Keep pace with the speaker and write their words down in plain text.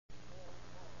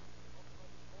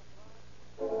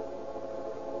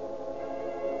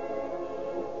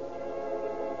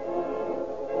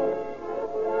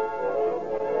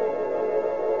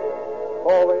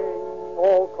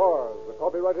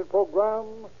Copyrighted program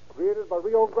created by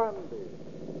Rio Grande.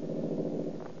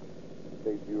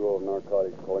 State Bureau of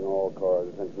Narcotics calling all cars.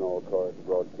 Attention all cars to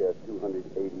broadcast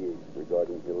 288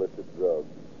 regarding illicit drugs.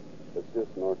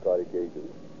 Assist narcotic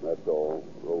agents. That's all.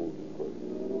 Rolls first.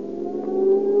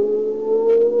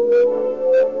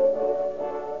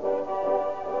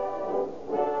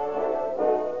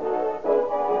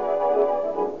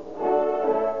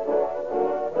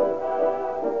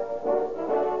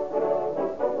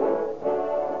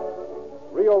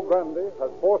 Rio Grande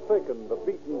has forsaken the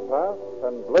beaten path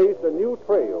and blazed a new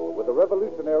trail with a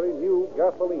revolutionary new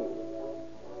gasoline,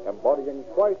 embodying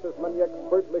twice as many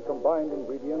expertly combined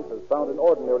ingredients as found in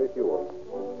ordinary fuel.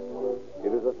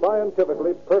 It is a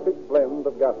scientifically perfect blend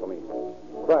of gasoline,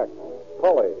 crack,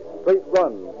 poly, straight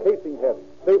run, casing head,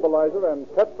 stabilizer, and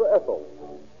tetraethyl.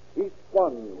 Each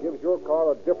one gives your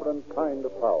car a different kind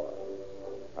of power.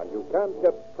 And you can't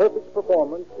get perfect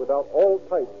performance without all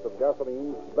types of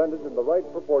gasoline blended in the right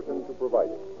proportion to provide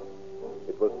it.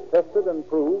 It was tested and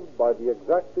proved by the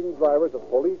exacting drivers of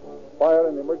police, fire,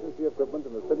 and emergency equipment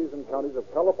in the cities and counties of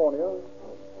California,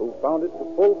 who found it to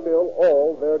fulfill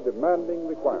all their demanding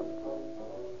requirements.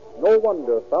 No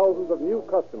wonder thousands of new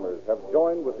customers have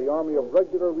joined with the army of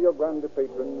regular Rio Grande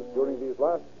patrons during these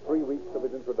last 3 weeks of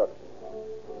its introduction.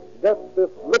 Get this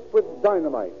liquid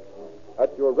dynamite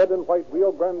at your red and white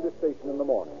Rio Grande station in the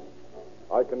morning.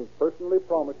 I can personally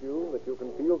promise you that you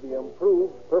can feel the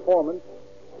improved performance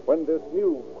when this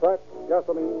new cracked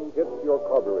gasoline hits your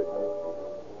carburetor.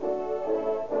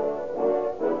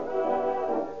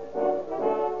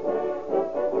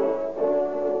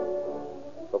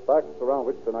 The facts around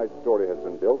which tonight's story has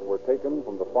been built were taken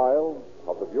from the file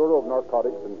of the Bureau of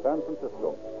Narcotics in San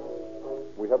Francisco.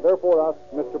 We have therefore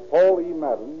asked Mr. Paul E.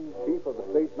 Madden, Chief of the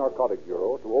State Narcotic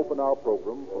Bureau, to open our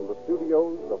program from the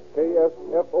studios of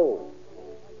KSFO.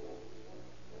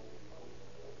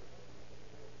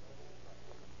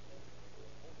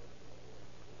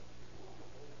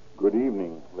 Good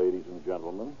evening, ladies and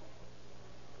gentlemen.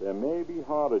 There may be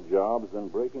harder jobs than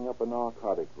breaking up a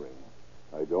narcotic ring.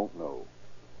 I don't know.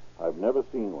 I've never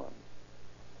seen one.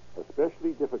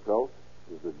 Especially difficult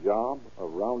is the job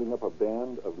of rounding up a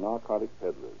band of narcotic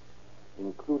peddlers,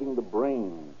 including the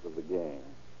brains of the gang.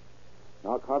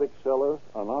 Narcotic sellers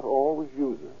are not always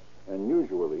users, and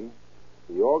usually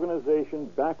the organization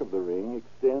back of the ring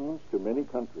extends to many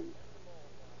countries.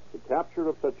 The capture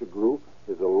of such a group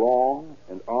is a long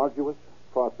and arduous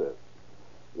process,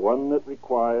 one that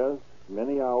requires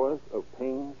many hours of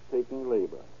painstaking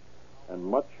labor and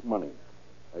much money.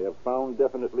 I have found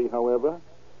definitely, however,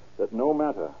 that no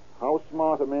matter how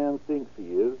smart a man thinks he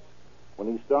is, when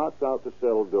he starts out to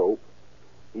sell dope,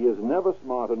 he is never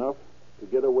smart enough to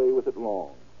get away with it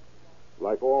long.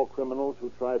 Like all criminals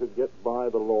who try to get by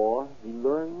the law, he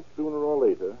learns sooner or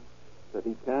later that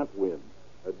he can't win.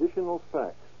 Additional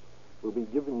facts will be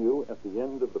given you at the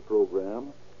end of the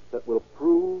program that will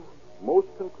prove most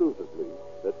conclusively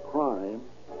that crime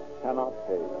cannot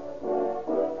pay.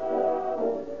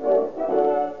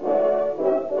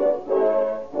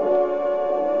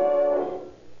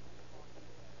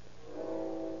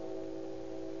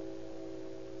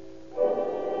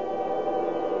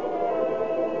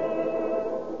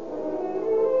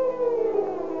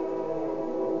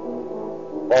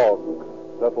 Fog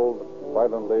settled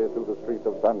silently through the streets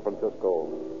of San Francisco.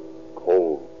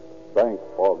 Cold, dank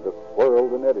fog that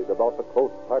swirled and eddied about the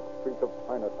close-packed streets of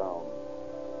Chinatown.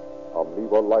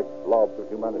 Amoeba-like blobs of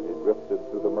humanity drifted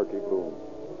through the murky gloom.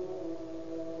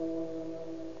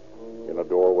 In a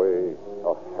doorway,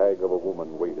 a hag of a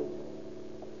woman waited,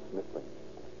 sniffling,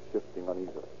 shifting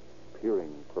uneasily,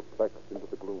 peering perplexed into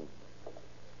the gloom.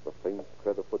 The faint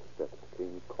tread of footsteps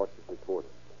came cautiously toward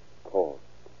her. Paused.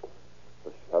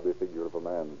 The shabby figure of a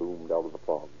man loomed out of the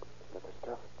fog. Got the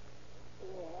stuff?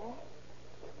 Yeah.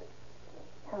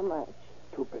 How much?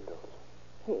 2 bindles.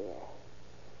 Here.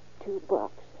 $2.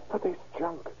 But there's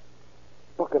junk.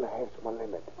 $1.50's my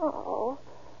limit. Oh,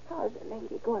 how's a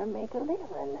lady going to make a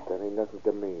living? That ain't nothing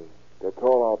to me. That's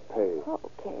all I'll pay.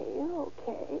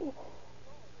 Okay.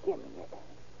 Give me it.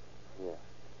 Yeah.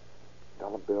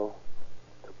 $1 bill,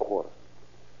 2/4.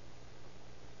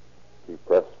 He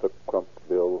pressed the crumped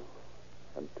bill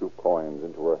and 2 coins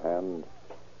into her hand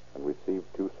and received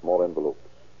 2 small envelopes.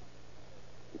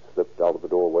 He slipped out of the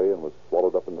doorway and was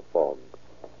swallowed up in the fog.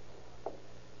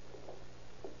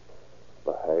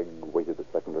 The hag waited a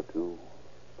second or two,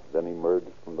 then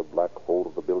emerged from the black hole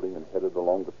of the building and headed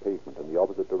along the pavement in the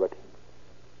opposite direction.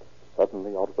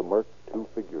 Suddenly, out of the murk, 2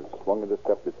 figures swung into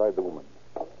step beside the woman.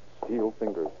 Steel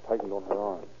fingers tightened on her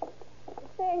arm.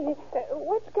 Say,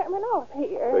 what's coming off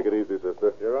here? Take it easy,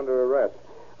 sister. You're under arrest.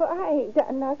 Well, I ain't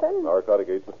done nothing. Narcotic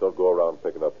agents don't go around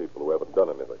picking up people who haven't done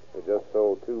anything. We just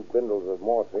sold 2 bindles of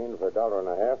morphine for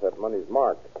 $1.50. That money's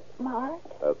marked. Mark?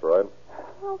 That's right.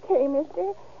 Okay,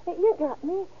 mister. You got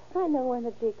me. I know when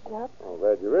the jig's up. I'm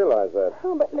glad you realize that.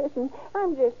 Oh, but listen,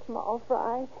 I'm just small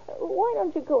fry. Why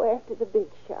don't you go after the big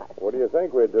shot? What do you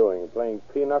think we're doing? Playing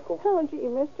pinochle? Oh, gee,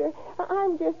 mister,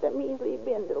 I'm just a measly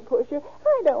bindle pusher.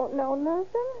 I don't know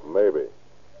nothing. Maybe.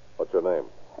 What's your name?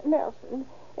 Nelson.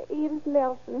 Edith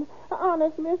Nelson.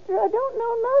 Honest, mister, I don't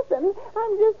know nothing.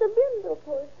 I'm just a bindle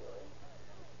pusher.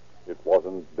 It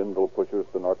wasn't bindle pushers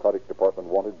the narcotics department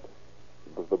wanted.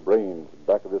 It was the brains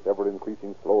back of this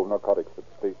ever-increasing flow of narcotics that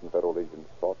state and federal agents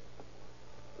sought.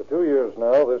 For 2 years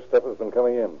now, this stuff has been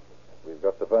coming in. We've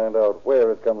got to find out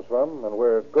where it comes from and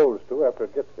where it goes to after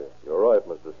it gets here. You're right,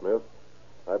 Mr. Smith.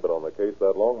 I've been on the case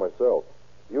that long myself.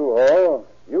 You, Hall,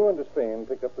 you and Despain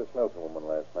picked up this Nelson woman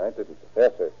last night, didn't you?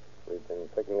 Yes, sir. We've been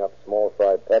picking up small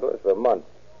fry peddlers for months.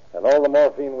 And all the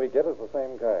morphine we get is the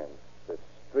same kind. This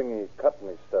stringy,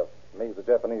 cottony stuff, made the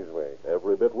Japanese way.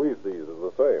 Every bit we seize is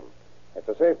the same. It's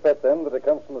a safe bet, then, that it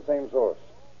comes from the same source,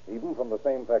 even from the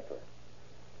same factory.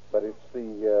 But it's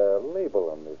the label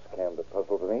on this can that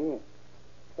puzzles me.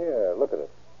 Here, look at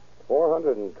it.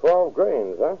 412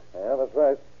 grains, huh? Yeah, that's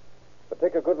right. But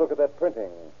take a good look at that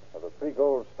printing of the 3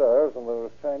 gold stars and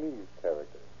those Chinese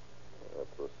characters.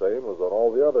 That's the same as on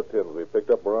all the other tins we picked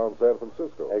up around San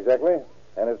Francisco. Exactly.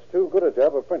 And it's too good a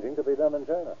job of printing to be done in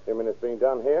China. You mean it's being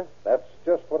done here? That's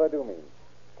just what I do mean.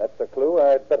 That's the clue.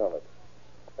 I'd bet on it.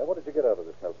 Now, what did you get out of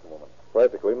this Nelson woman?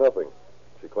 Practically nothing.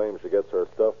 She claims she gets her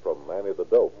stuff from Annie the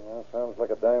Dope. Well, sounds like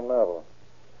a dime novel.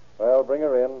 Well, bring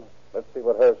her in. Let's see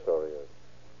what her story is.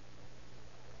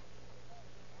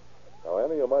 Now,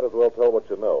 Annie, you might as well tell what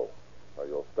you know, or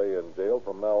you'll stay in jail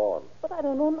from now on. But I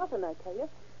don't know nothing, I tell you.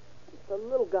 It's the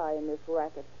little guy in this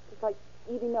racket. Just like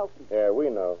Edie Nelson. Yeah, we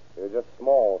know. You're just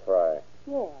small fry.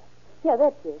 Yeah,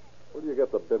 that's it. Where do you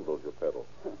get the bindles you peddle?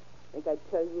 Think I'd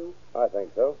tell you? I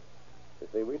think so. You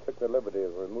see, we took the liberty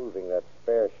of removing that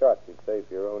spare shot you'd saved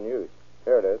for your own use.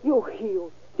 Here it is. You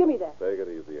heel. Give me that. Take it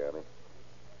easy, Annie.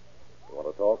 You want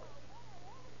to talk?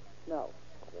 No.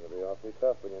 It's going to be awfully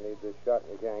tough when you need this shot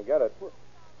and you can't get it. Well,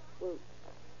 will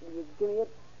you give me it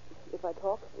if I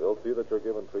talk? We'll see that you're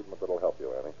given treatment that'll help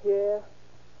you, Annie. Yeah.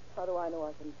 How do I know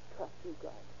I can trust you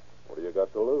guys? What do you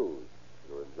got to lose?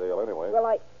 You're in jail anyway. Well,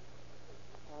 nothing.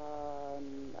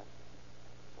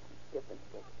 Different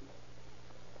things.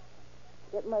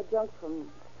 Get my junk from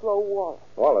Flo Wallace.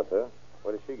 Wallace, huh?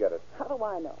 Where did she get it? How do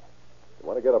I know? You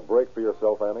want to get a break for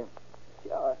yourself, Annie?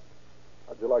 Sure.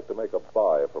 How'd you like to make a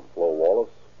buy from Flo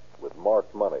Wallace with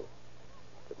marked money?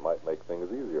 It might make things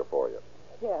easier for you.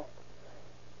 Yeah.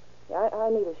 Yeah, I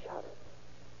need a shot.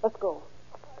 Let's go.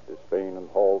 Despain and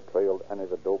Hall trailed Annie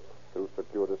the Dope through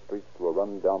circuitous streets to a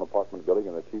run-down apartment building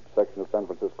in a cheap section of San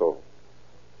Francisco.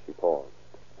 She paused,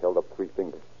 held up 3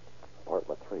 fingers.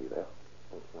 Apartment 3 there.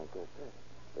 Looks like that's it.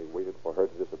 They waited for her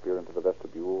to disappear into the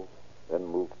vestibule, then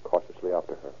moved cautiously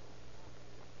after her.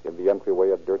 In the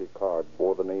entryway, a dirty card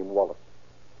bore the name Wallace.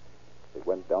 They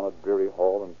went down a dreary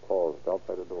hall and paused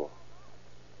outside a door.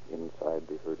 Inside,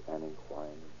 they heard Annie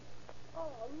whine.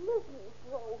 Oh, listen,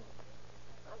 Flo.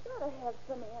 I gotta have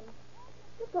some in.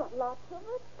 You got lots of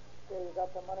it. Sure you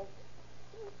got the money?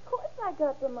 Of course I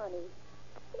got the money.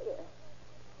 Here.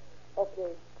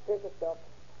 Okay, here's your stuff.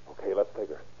 Okay, let's take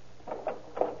her.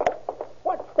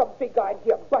 What's the big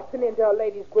idea busting into a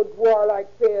lady's boudoir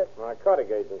like this? Narcotic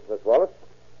agents, Miss Wallace.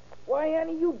 Why,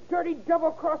 Annie, you dirty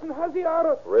double-crossing hussy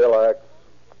oughta... Relax.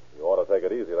 You ought to take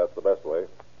it easy. That's the best way.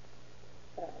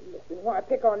 Listen, why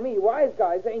pick on me? Wise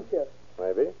guys, ain't you?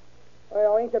 Maybe.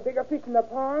 Well, ain't there bigger fish in the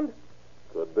pond?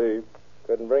 Could be.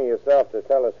 Couldn't bring yourself to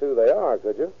tell us who they are,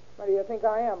 could you? What do you think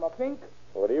I am, a fink?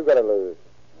 What do you got to lose?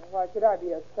 Why should I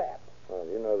be a sap? Well,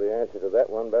 you know the answer to that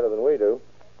one better than we do.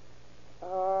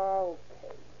 Okay.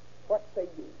 What say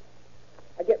you?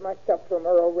 I get my stuff from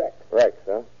Earl Rex. Rex,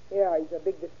 huh? Yeah, he's a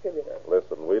big distributor.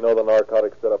 Listen, we know the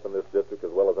narcotics set up in this district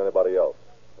as well as anybody else.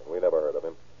 And we never heard of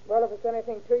him. Well, if it's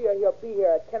anything to you, he'll be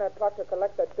here at 10 o'clock to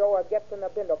collect the dough I get from the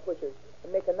bindle pushers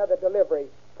and make another delivery.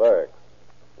 Thanks.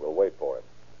 We'll wait for him.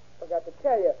 Forgot to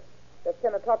tell you. It's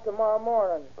 10 o'clock tomorrow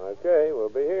morning. Okay, we'll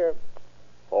be here.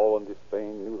 Hall and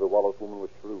Despain knew the Wallace woman was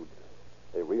shrewd.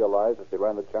 They realized that they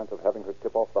ran the chance of having her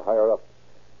tip off the higher-ups.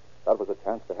 That was a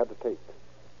chance they had to take.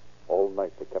 All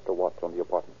night they kept a watch on the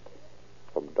apartment.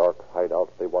 From dark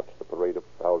hideouts they watched the parade of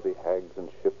frowsy hags and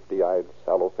shifty-eyed,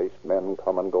 sallow-faced men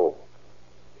come and go.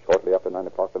 Shortly after 9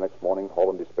 o'clock the next morning, Hall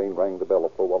and Despain rang the bell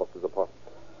of Flo Wallace's apartment.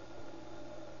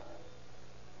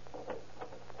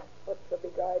 What's the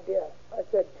big idea? I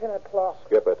said 10 o'clock.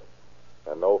 Skip it.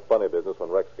 And no funny business when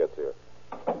Rex gets here.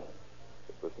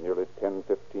 It was nearly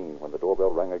 10:15 when the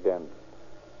doorbell rang again.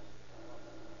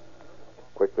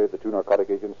 Quickly, the two narcotic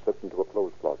agents slipped into a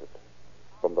clothes closet.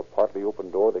 From the partly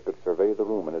open door, they could survey the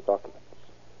room and its occupants.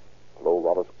 Flo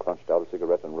Wallace crunched out a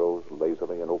cigarette and rose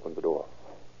lazily and opened the door.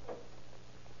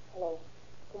 Hello.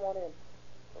 Come on in.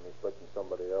 I'm expecting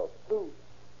somebody else. Who?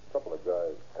 A couple of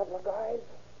guys. Couple of guys?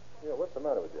 Yeah, what's the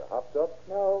matter with you? Hopped up?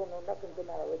 No, nothing's the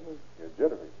matter with me. You're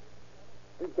jittery.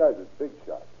 These guys are big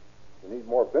shots. You need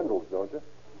more bindles, don't you?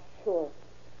 Sure,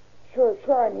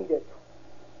 I need it.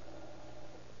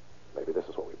 Maybe this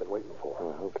is what we've been waiting for.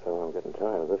 I hope so. I'm getting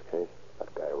tired of this case.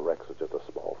 That guy Rex is just a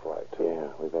small fry, too. Yeah,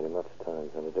 we've had him lots of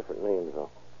times under different names, though.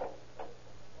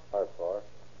 How far?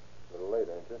 A little late,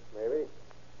 ain't you? Maybe.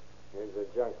 Here's the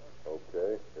junk.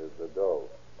 Okay, here's the dough.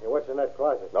 Hey, what's in that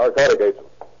closet? Narcotic agents.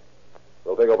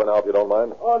 We'll take over now if you don't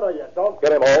mind. Oh, no, you don't.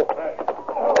 Get him, Hall.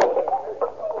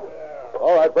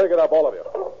 All right, break it up, all of you.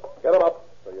 Get him up.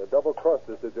 So you double-crossed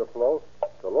us, did you, Flo?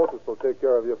 The Locust will take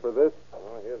care of you for this.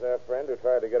 Oh, here's our friend who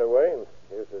tried to get away, and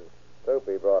here's his soap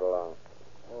he brought along.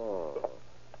 Oh.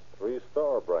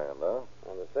 3-Star brand, huh?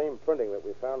 On the same printing that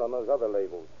we found on those other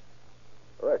labels.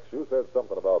 Rex, you said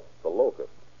something about the Locust.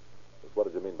 What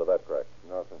did you mean by that, Crack?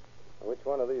 Nothing. Which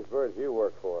one of these birds you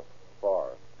work for? Far.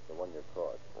 The one you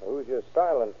caught. Who's your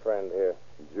silent friend here?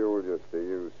 Julius, to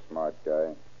you, smart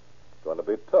guy. Going to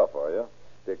be tough, are you?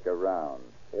 Stick around.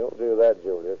 You'll do that,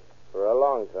 Julius, for a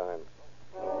long time.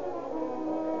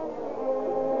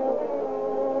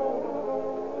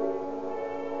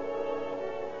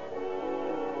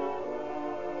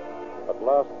 At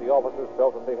last, the officers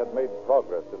felt that they had made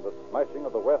progress in the smashing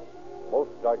of the West's most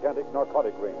gigantic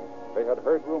narcotic ring. They had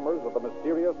heard rumors of the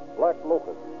mysterious Black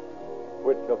Locust.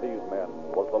 Which of these men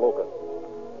was the Locust?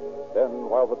 Then,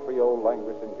 while the trio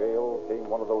languished in jail, came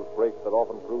one of those breaks that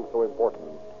often prove so important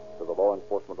to the law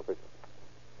enforcement officials.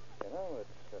 You know,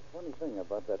 it's a funny thing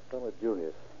about that fellow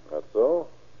Julius. That's so?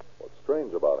 What's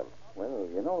strange about him? Well,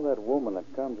 you know that woman that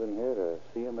comes in here to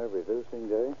see him every visiting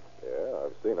day? Yeah,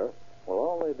 I've seen her. Well,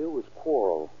 all they do is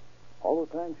quarrel all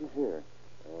the time she's here.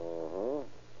 Mm-hmm.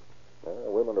 Yeah,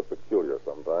 women are peculiar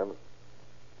sometimes.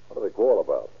 What do they quarrel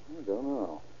about? I don't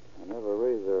know. They never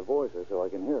raise their voices so I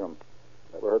can hear them.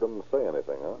 Never heard them say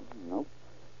anything, huh? Nope.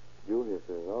 Julius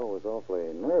is always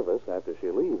awfully nervous after she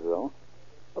leaves, though.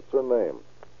 What's her name?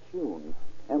 Kuhn.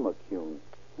 Emma Kuhn.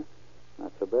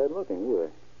 Not so bad looking,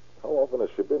 either. How often has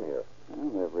she been here?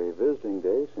 Well, every visiting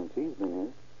day since he's been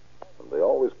here. And they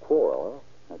always quarrel, huh?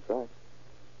 That's right.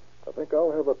 I think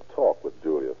I'll have a talk with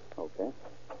Julius. Okay.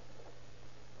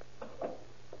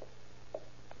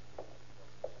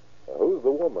 Who's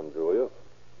the woman, Julius?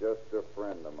 Just a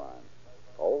friend of mine.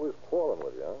 Always quarreling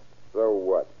with you, huh? So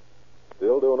what?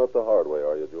 Still doing it the hard way,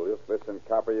 are you, Julius? Listen,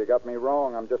 copper, you got me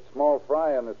wrong. I'm just small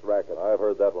fry on this racket. I've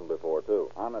heard that one before,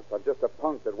 too. Honest, I'm just a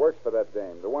punk that works for that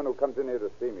dame, the one who comes in here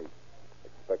to see me.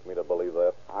 Expect me to believe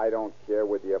that? I don't care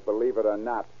whether you believe it or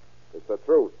not. It's the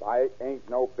truth. I ain't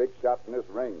no big shot in this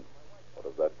ring. What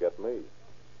does that get me?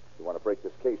 You want to break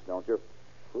this case, don't you?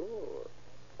 Sure.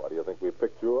 Why do you think we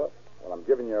picked you up? Well, I'm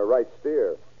giving you a right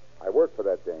steer. I work for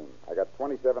that dame. I got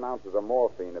 27 ounces of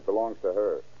morphine that belongs to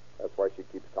her. That's why she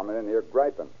keeps coming in here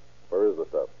griping. Where is the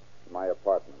stuff? My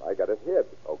apartment. I got it hid.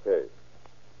 Okay.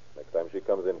 Next time she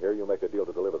comes in here, you make a deal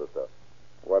to deliver the stuff.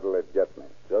 What'll it get me?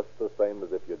 Just the same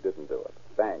as if you didn't do it.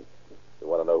 Thanks. You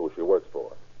want to know who she works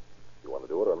for. You want to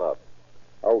do it or not?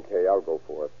 Okay, I'll go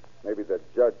for it. Maybe the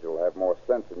judge will have more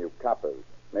sense than you coppers.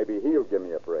 Maybe he'll give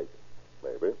me a break.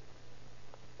 Maybe.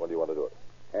 When do you want to do it?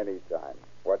 Anytime.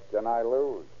 What can I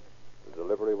lose? The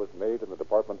delivery was made, and the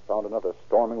department found another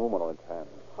storming woman on its hands.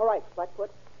 All right,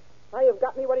 Blackfoot. Now you've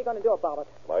got me. What are you going to do about it?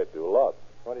 Might do lots.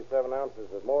 27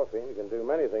 ounces of morphine can do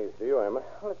many things to you, Emma.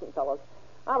 Listen, fellows,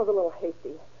 I was a little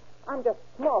hasty. I'm just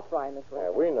small fry in this Yeah,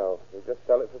 ring. we know. You just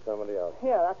sell it for somebody else.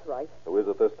 Yeah, that's right. Who is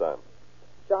it this time?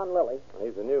 John Lilly.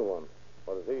 He's a new one.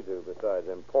 What does he do besides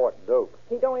import dope?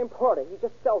 He don't import it. He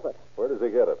just sells it. Where does he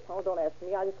get it? Oh, don't ask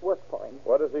me. I just work for him.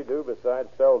 What does he do besides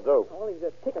sell dope? Well, he's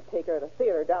a ticket taker at a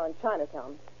theater down in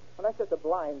Chinatown. Well, that's just a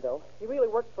blind, though. He really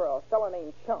works for a fellow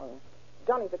named Chung.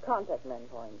 Johnny's a contact man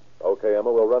for him. Okay,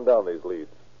 Emma, we'll run down these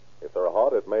leads. If they're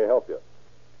hot, it may help you.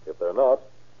 If they're not,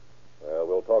 well,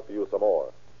 we'll talk to you some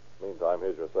more. Meantime,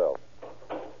 here's your cell.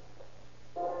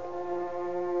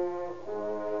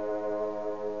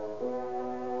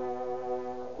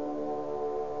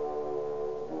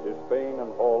 Spain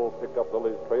and Hall picked up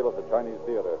Lily's trail at the Chinese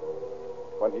theater.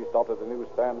 When he stopped at the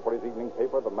newsstand for his evening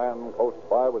paper, the man close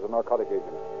by was a narcotic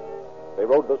agent. They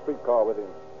rode the streetcar with him.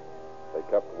 They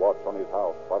kept watch on his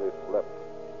house while he slept.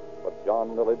 But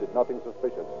John Lilly did nothing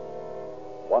suspicious.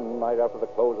 One night after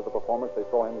the close of the performance, they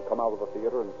saw him come out of the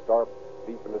theater and start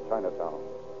deep into Chinatown.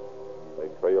 They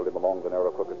trailed him along the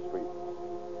narrow, crooked street.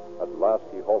 At last,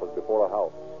 he halted before a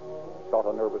house, shot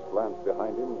a nervous glance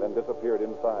behind him, then disappeared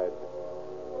inside.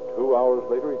 2 hours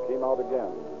later, he came out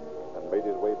again and made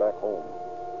his way back home.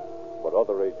 But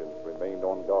other agents remained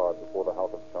on guard before the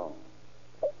house of Chung.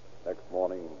 Next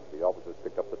morning, the officers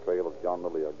picked up the trail of John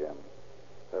Lilly again.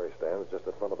 There he stands, just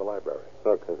in front of the library.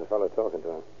 Look, there's a fellow talking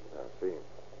to him. I see him.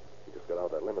 He just got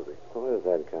out of that limousine. Who is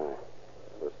that guy?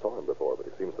 I never saw him before, but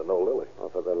he seems to know Lily. Oh,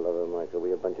 for the love of Mike, are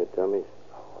we a bunch of dummies?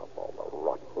 Oh, of all the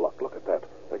rotten luck. Look at that.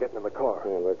 They're getting in the car.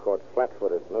 Yeah, we're caught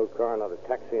flat-footed. No car, not a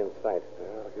taxi in sight.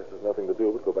 Yeah, I guess there's nothing to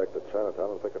do but go back to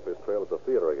Chinatown and pick up his trail at the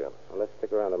theater again. Well, let's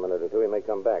stick around a minute or two. He may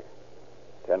come back.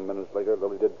 10 minutes later,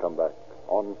 Lilly did come back,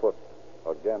 on foot.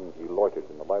 Again, he loitered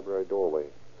in the library doorway.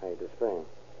 Hey, Despain.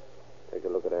 Take a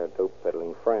look at our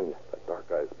dope-peddling friend. That dark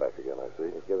guy's back again, I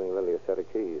see. He's giving Lily a set of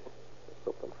keys. There's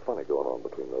something funny going on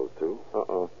between those two.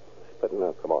 Splitting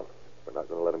up. Come on. We're not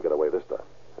going to let him get away this time.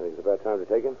 I think it's about time to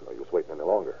take him. No use waiting any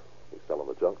longer. He's selling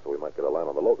the junk, so we might get a line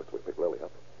on the Locust if we pick Lily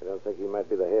up. I don't think he might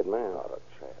be the head man. Not a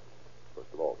chance. First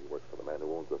of all, he works for the man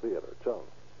who owns the theater, Chung.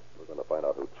 We're going to find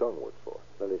out who Chung works for.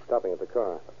 Lily's stopping at the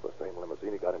car. That's the same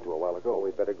limousine he got into a while ago. Oh,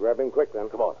 we'd better grab him quick, then.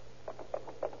 Come on.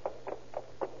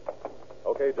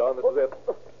 Okay, John, this is it.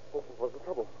 What's the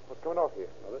trouble? What's going on here?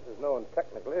 Well, this is known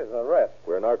technically as an arrest.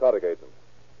 We're narcotic agents.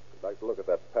 We'd like to look at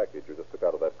that package you just took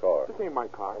out of that car. This ain't my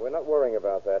car. We're not worrying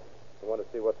about that. We want to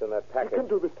see what's in that You package. can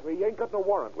do this to me. You ain't got no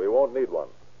warrant. We won't need one.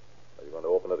 Are you going to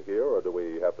open it here, or do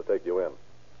we have to take you in?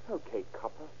 Okay,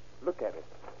 copper. Look at it.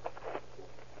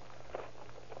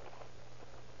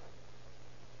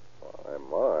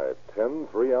 My, 10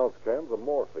 3-ounce cans of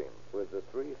morphine. With the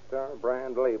 3-star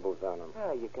brand labels on them.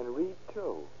 Yeah, you can read,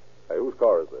 too. Hey, whose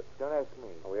car is this? Don't ask me.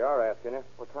 We are asking you.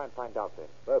 We'll try and find out then.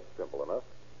 That's simple enough.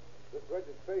 This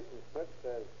registration slip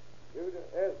says Judah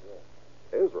Ezra.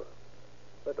 Ezra?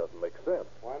 That doesn't make sense.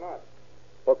 Why not?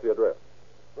 What's the address?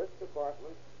 Fritz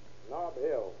Apartments, Nob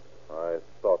Hill. I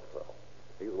thought so.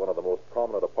 He's one of the most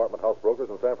prominent apartment house brokers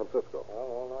in San Francisco. Well,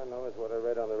 all I know is what I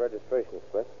read on the registration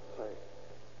slip. Say,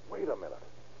 wait a minute.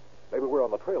 Maybe we're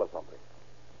on the trail of something.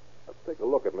 Let's take a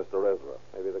look at Mr. Ezra.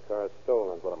 Maybe the car's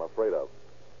stolen. That's what I'm afraid of.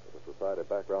 With the society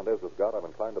background Ezra's got, I'm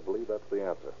inclined to believe that's the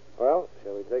answer. Well,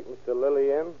 shall we take Mr.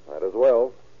 Lilly in? Might as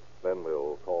well. Then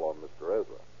we'll call on Mr.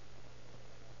 Ezra.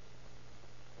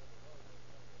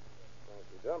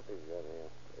 Fancy dump he's got here.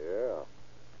 Yeah.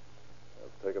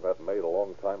 It's taken that maid a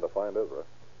long time to find Ezra.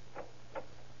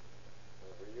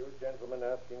 Were you gentlemen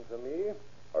asking for me?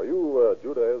 Are you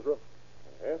Judah Ezra?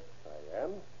 Yes, I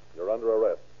am. You're under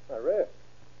arrest. Arrest?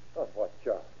 On what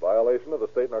charge? Violation of the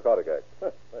State Narcotic Act.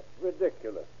 That's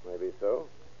ridiculous. Maybe so.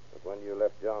 But when you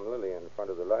left John Lilly in front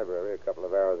of the library a couple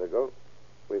of hours ago,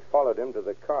 we followed him to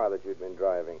the car that you'd been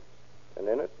driving. And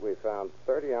in it, we found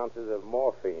 30 ounces of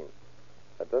morphine.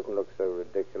 That doesn't look so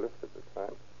ridiculous at the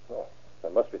time. Oh,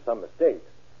 there must be some mistake.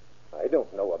 I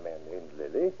don't know a man named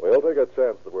Lilly. We'll take a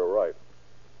chance that we're right.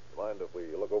 Mind if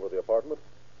we look over the apartment?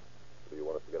 Or do you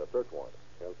want us to get a search warrant?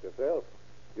 Help yourself.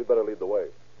 You'd better lead the way.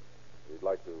 We'd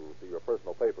like to see your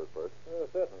personal papers first.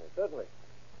 Certainly.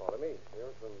 Follow me.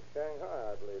 You're from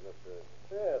Shanghai, I believe, Mr.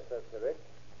 Yes, that's correct.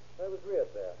 I was reared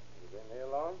there. You been here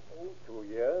long? 2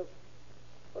 years.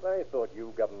 But I thought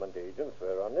you government agents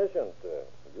were omniscient.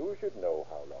 You should know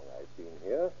how long I've been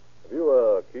here. Have you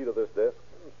a key to this desk?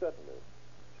 Certainly.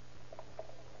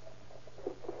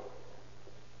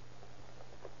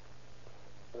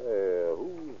 Hey,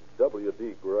 who's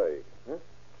W.D. Gray?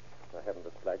 I haven't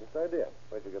the slightest idea.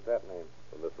 Where'd you get that name?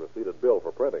 From this receipted bill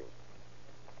for printing.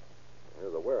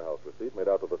 Here's a warehouse receipt made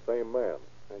out to the same man.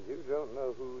 And you don't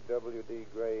know who W.D.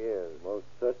 Gray is? Most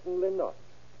certainly not.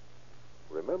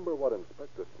 Remember what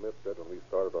Inspector Smith said when we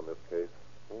started on this case?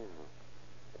 Yeah.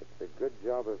 It's a good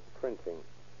job of printing.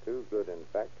 Too good, in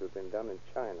fact, to have been done in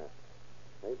China.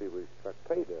 Maybe we've struck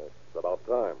pay dirt. It's about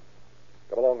time.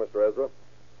 Come along, Mr. Ezra.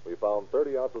 We found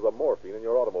 30 ounces of morphine in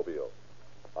your automobile.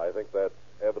 I think that's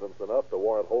evidence enough to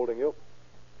warrant holding you.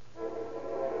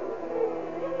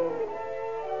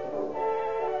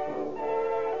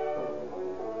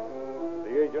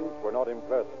 The agents were not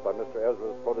impressed by Mr.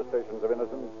 Ezra's protestations of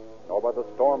innocence, nor by the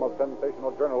storm of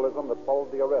sensational journalism that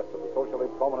followed the arrest of the socially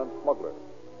prominent smuggler.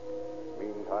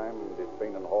 Meantime,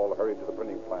 Despain and Hall hurried to the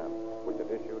printing plant, which had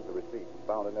issued the receipt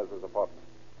found in Ezra's apartment.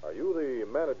 Are you the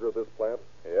manager of this plant?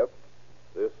 Yep.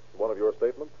 This one of your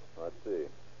statements? Let's see.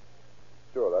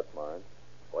 Sure, that's mine.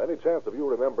 Well, any chance of you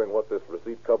remembering what this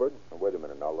receipt covered? Now, wait a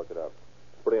minute. I'll look it up.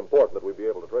 It's pretty important that we be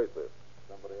able to trace this.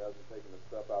 Somebody hasn't taken the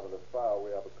stuff out of the file.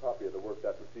 We have a copy of the work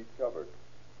that receipt covered.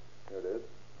 Here it is.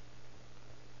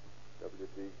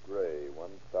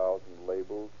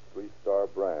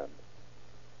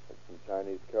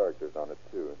 letters on it,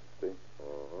 too. See?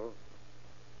 Mm-hmm.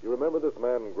 You remember this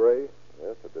man, Gray?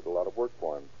 Yes, I did a lot of work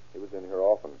for him. He was in here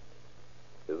often.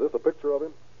 Is this a picture of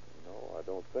him? No, I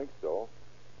don't think so.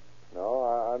 No,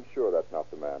 I'm sure that's not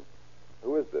the man.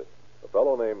 Who is this? A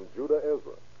fellow named Judah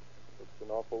Ezra. Looks an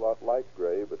awful lot like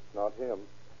Gray, but it's not him.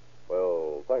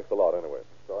 Well, thanks a lot anyway.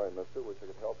 Sorry, mister. Wish I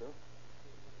could help you.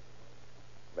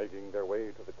 Making their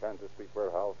way to the Kansas Street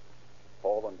warehouse,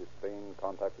 Paul and Despain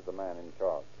contacted the man in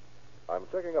charge. I'm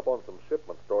checking up on some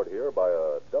shipments stored here by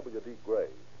a W.D. Gray.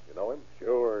 You know him?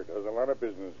 Sure, does a lot of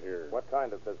business here. What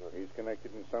kind of business? He's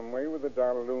connected in some way with the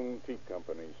Darloon Tea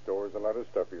Company. Stores a lot of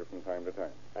stuff here from time to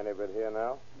time. Any of it here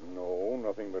now? No,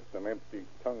 nothing but some empty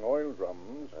tung oil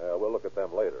drums. We'll look at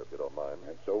them later, if you don't mind.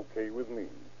 That's okay with me.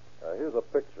 Here's a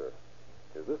picture.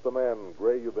 Is this the man,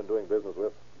 Gray, you've been doing business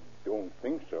with? Don't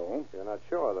think so. You're not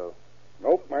sure, though.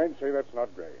 Nope, I'd say that's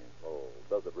not Gray. Oh,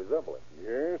 does it resemble him?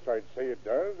 Yes, I'd say it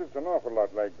does. It's an awful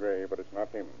lot like Gray, but it's not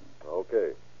him.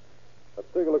 Okay. Let's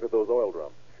take a look at those oil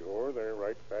drums. Sure, they're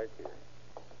right back here.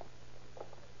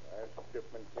 Last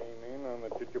shipment came in on the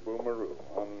Chichiboo Maru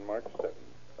on March 7th.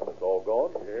 And it's all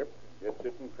gone? Yep. Gets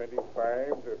it in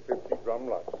 25 to 50 drum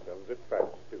lots. Sells it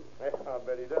fast, too. I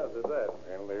bet he does, is that?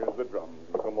 Well, there's the drums.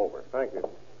 Look 'em over. Thank you.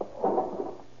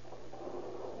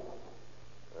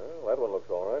 Well, that one looks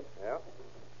all right. Yeah?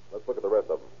 Let's look at the rest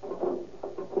of them.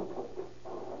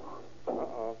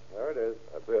 Uh-oh. There it is.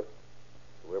 That's it.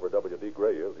 Whoever W.D.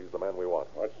 Gray is, he's the man we want.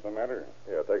 What's the matter?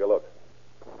 Here, take a look.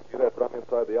 See that drum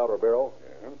inside the outer barrel?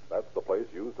 Yeah? That's the place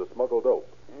used to smuggle dope.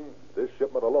 This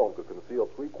shipment alone could conceal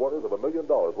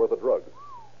 $750,000 worth of drugs.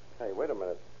 Hey, wait a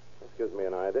minute. This gives me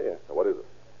an idea. Now, what is it?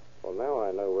 Well, now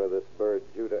I know where this bird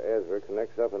Judah Ezra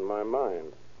connects up in my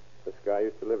mind. This guy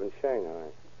used to live in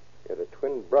Shanghai. He had a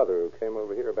twin brother who came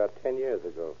over here about 10 years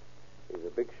ago. He's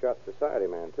a big-shot society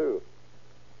man, too.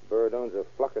 Bird owns a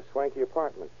flock of swanky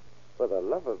apartments. For the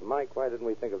love of Mike, why didn't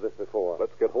we think of this before?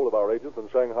 Let's get hold of our agents in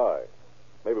Shanghai.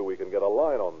 Maybe we can get a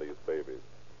line on these babies.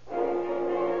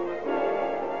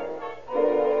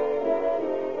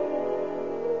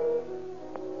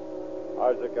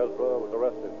 Isaac Ezra was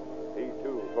arrested. He,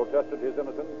 too, protested his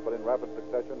innocence, but in rapid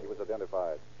succession he was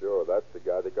identified. Sure, that's the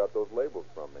guy that got those labels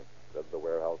from me. Said the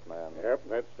warehouse man. Yep,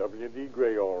 that's W.D.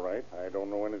 Gray, all right. I don't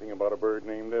know anything about a bird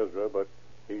named Ezra, but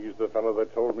he's the fellow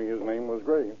that told me his name was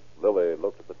Gray. Lily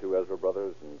looked at the two Ezra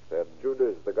brothers and said,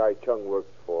 Judah's the guy Chung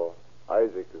works for.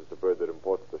 Isaac is the bird that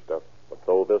imports the stuff. but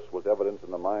though this was evidence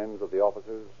in the minds of the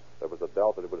officers, there was a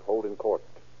doubt that it would hold in court.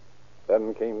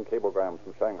 Then came cablegrams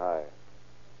from Shanghai.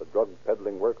 The drug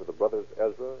peddling work of the brothers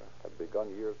Ezra had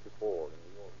begun years before in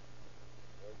New York.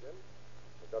 Well, Jim,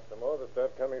 we've got some more of the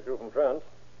stuff coming through from France.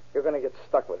 You're going to get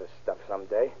stuck with this stuff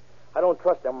someday. I don't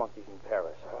trust them monkeys in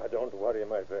Paris. Oh, don't worry,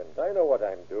 my friend. I know what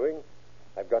I'm doing.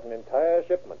 I've got an entire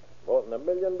shipment, more than $1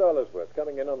 million worth,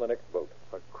 coming in on the next boat.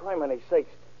 For criminy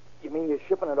sakes, you mean you're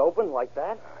shipping it open like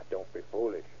that? Don't be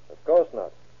foolish. Of course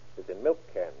not. It's in milk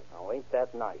cans. Oh, ain't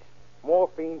that nice?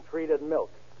 Morphine-treated milk.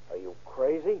 Are you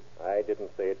crazy? I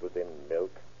didn't say it was in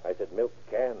milk. I said milk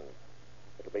cans.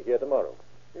 It'll be here tomorrow.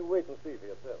 You wait and see for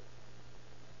yourself.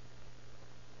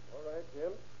 All right,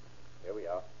 Jim. Here we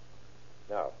are.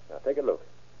 Now take a look.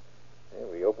 Here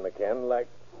we open a can like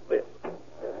this.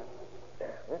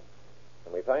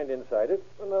 And we find inside it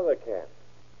another can.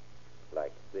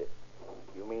 Like this.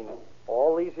 You mean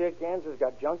all these here cans has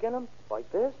got junk in them? Like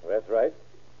this? That's right.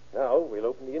 Now we'll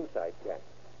open the inside can.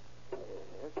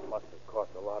 This must have cost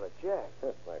a lot of jack.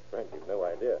 My friend, you've no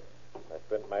idea. I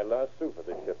spent my last sou for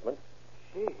this shipment.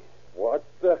 Jeez. What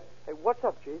the? Hey, what's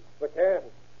up, Chief? The can.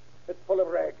 It's full of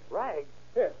rags. Rags?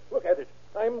 Yes, look at it.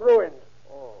 I'm ruined.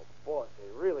 Oh, boss, they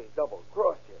really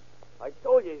double-crossed you. I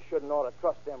told you shouldn't ought to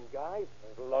trust them guys.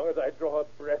 As long as I draw a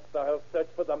breath, I'll search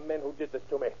for the men who did this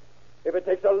to me. If it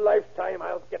takes a lifetime,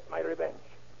 I'll get my revenge.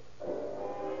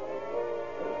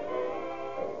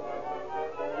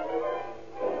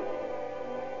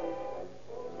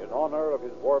 In honor of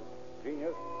his warped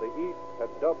genius, the East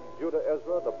had dubbed Judah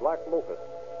Ezra the Black Locust.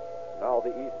 Now the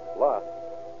East laughed.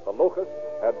 The Locust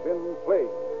had been plagued.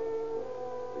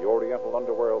 The Oriental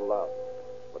underworld laughed,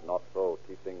 but not so,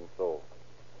 Tifling so.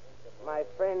 My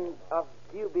friend of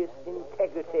dubious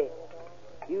integrity,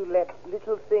 you let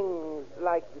little things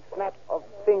like the snap of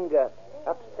finger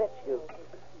upset you.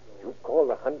 You call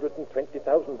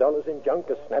 $120,000 in junk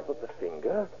a snap of the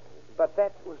finger? But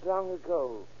that was long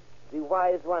ago. The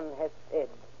wise one has said,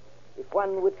 if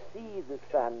one would see the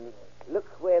sun, look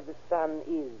where the sun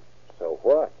is. So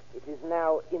what? It is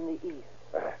now in the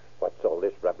east. What's all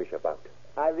this rubbish about?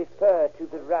 I refer to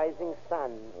the rising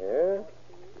sun. Yeah?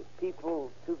 The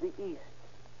people to the east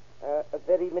are a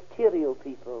very material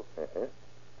people. Uh-huh.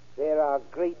 There are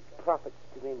great profits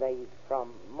to be made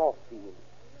from morphine.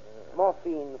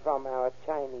 Morphine from our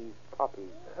Chinese poppies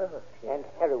and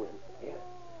heroin.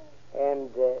 And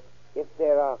if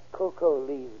there are cocoa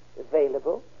leaves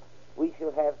available, we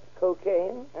shall have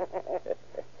cocaine.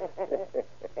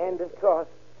 And, of course,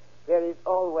 there is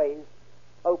always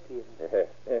opium.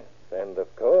 And,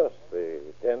 of course, the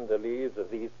tender leaves of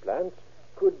these plants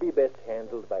could be best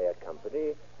handled by a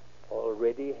company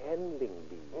already handling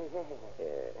these.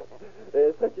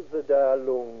 Such as the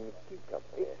Darlung Tea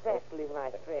Company. Exactly,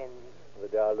 my friend. The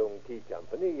Darlung Tea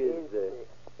Company is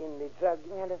in the drug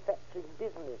manufacturing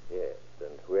business. Yes,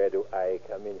 and where do I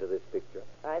come into this picture?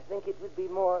 I think it would be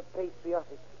more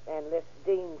patriotic and less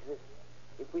dangerous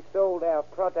if we sold our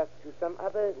product to some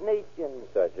other nation.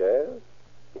 Such as?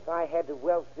 If I had a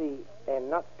wealthy and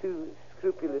not too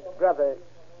scrupulous brother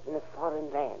in a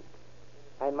foreign land,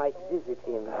 I might visit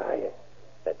him. Ah, yes.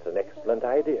 That's an excellent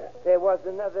idea. There was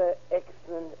another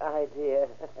excellent idea.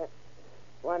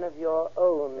 One of your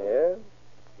own. Yeah?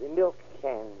 The milk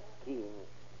can scheme.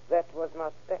 That was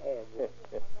not bad.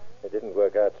 It didn't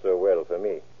work out so well for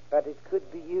me. But it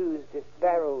could be used if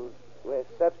barrels were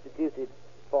substituted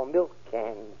for milk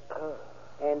cans.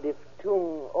 And if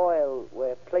tung oil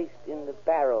were placed in the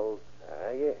barrels.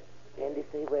 Ah, yes. And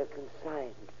if they were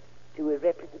consigned to a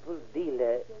reputable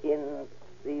dealer in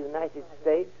the United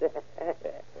States.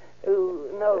 Who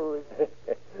knows?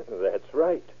 That's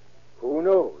right. Who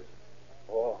knows?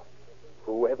 Or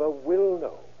whoever will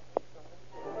know.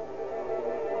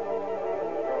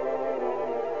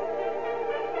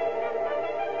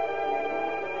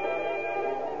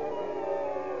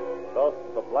 Thus,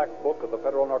 the black book of the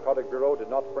Federal Narcotic Bureau did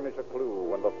not furnish a clue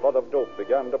when the flood of dope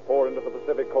began to pour into the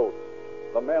Pacific coast.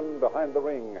 The men behind the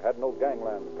ring had no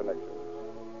gangland connections.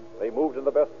 They moved in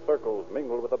the best circles,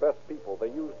 mingled with the best people. They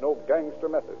used no gangster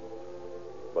methods.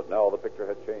 But now the picture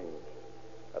had changed.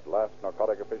 At last,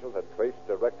 narcotic officials had traced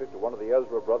directly to one of the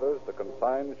Ezra brothers the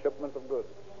consigned shipment of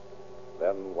goods.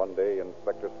 Then, one day,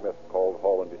 Inspector Smith called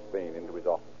Hall and Despain into his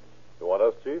office. You want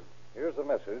us, Chief? Here's a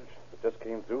message that just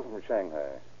came through from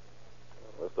Shanghai.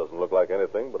 This doesn't look like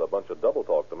anything but a bunch of double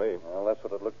talk to me. Well, that's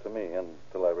what it looked to me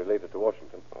until I relayed it to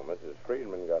Washington. Oh, Mrs.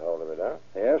 Friedman got hold of it, huh?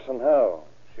 Yes, and how?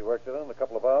 She worked it in a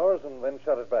couple of hours and then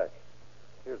shot it back.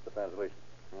 Here's the translation.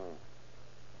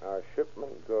 Our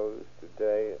shipment goes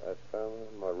today a San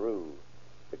Maru.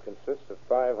 It consists of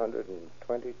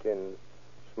 520 tins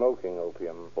smoking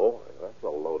opium. Boy, that's a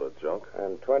load of junk.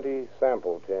 And 20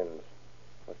 sample tins.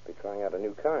 Must be trying out a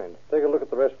new kind. Take a look at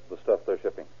the rest of the stuff they're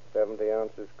shipping. 70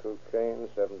 ounces cocaine,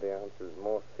 70 ounces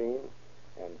morphine,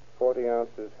 and 40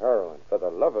 ounces heroin. For the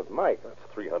love of Mike. That's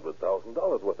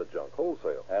 $300,000 worth of junk,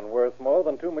 wholesale. And worth more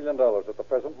than $2 million at the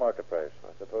present market price.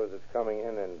 I suppose it's coming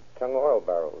in tung oil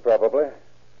barrels. Probably.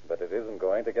 But it isn't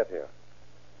going to get here.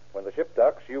 When the ship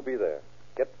docks, you be there.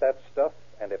 Get that stuff,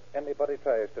 and if anybody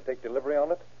tries to take delivery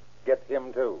on it, get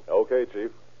him too. Okay,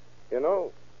 Chief. You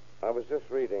know, I was just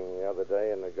reading the other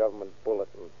day in the government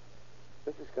bulletin.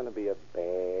 This is going to be a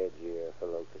bad year for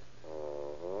Locust.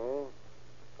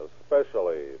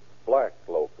 Especially black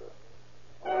Locust.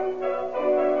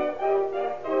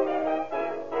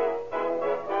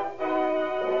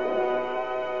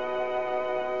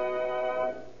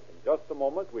 In just a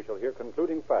moment, we shall hear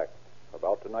concluding facts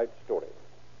about tonight's story.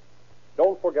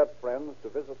 Don't forget, friends, to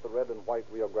visit the red and white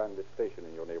Rio Grande station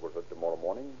in your neighborhood tomorrow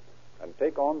morning and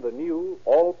take on the new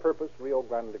all-purpose Rio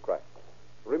Grande crack.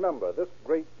 Remember, this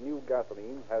great new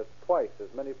gasoline has twice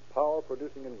as many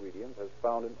power-producing ingredients as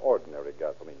found in ordinary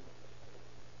gasoline.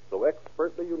 So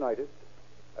expertly united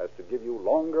as to give you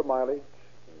longer mileage,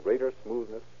 greater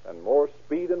smoothness, and more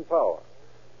speed and power.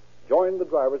 Join the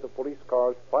drivers of police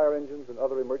cars, fire engines, and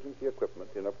other emergency equipment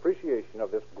in appreciation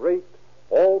of this great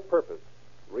all-purpose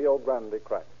Rio Grande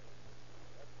crack.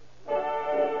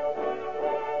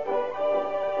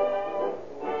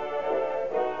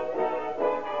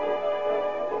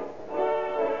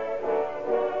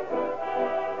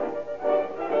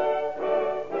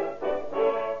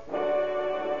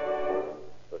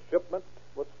 The shipment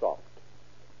was stopped.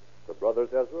 The brothers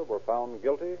Ezra were found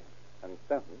guilty and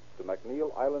sentenced to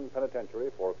McNeil Island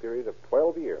Penitentiary for a period of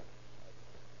 12 years.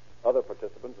 Other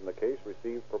participants in the case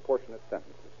received proportionate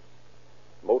sentences.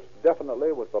 Most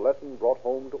definitely was the lesson brought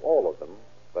home to all of them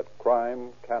that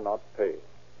crime cannot pay.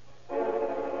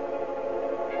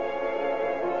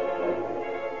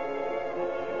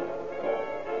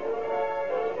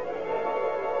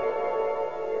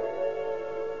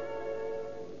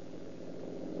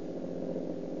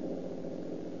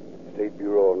 State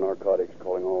Bureau of Narcotics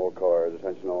calling all cars.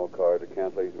 Attention all cars to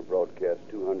cancellation of broadcast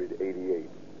 288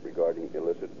 regarding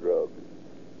illicit drugs.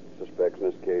 Suspects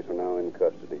in this case are now in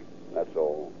custody. That's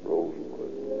all. Roll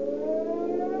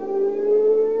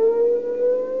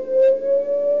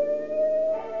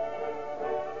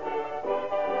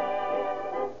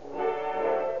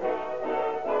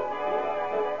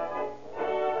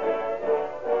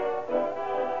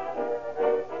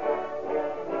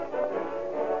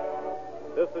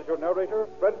narrator,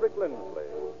 Frederick Lindsley,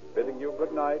 bidding you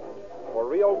good night for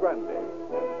Rio Grande.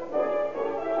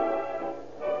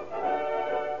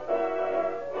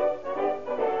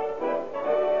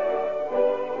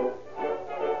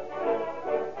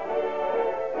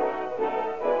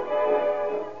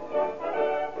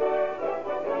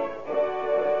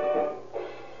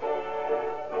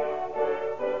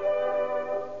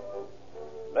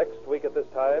 Next week at this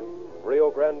time,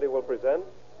 Rio Grande will present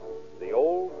The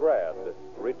Old Grad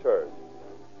Returns.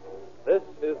 This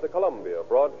is the Columbia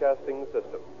Broadcasting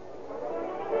System.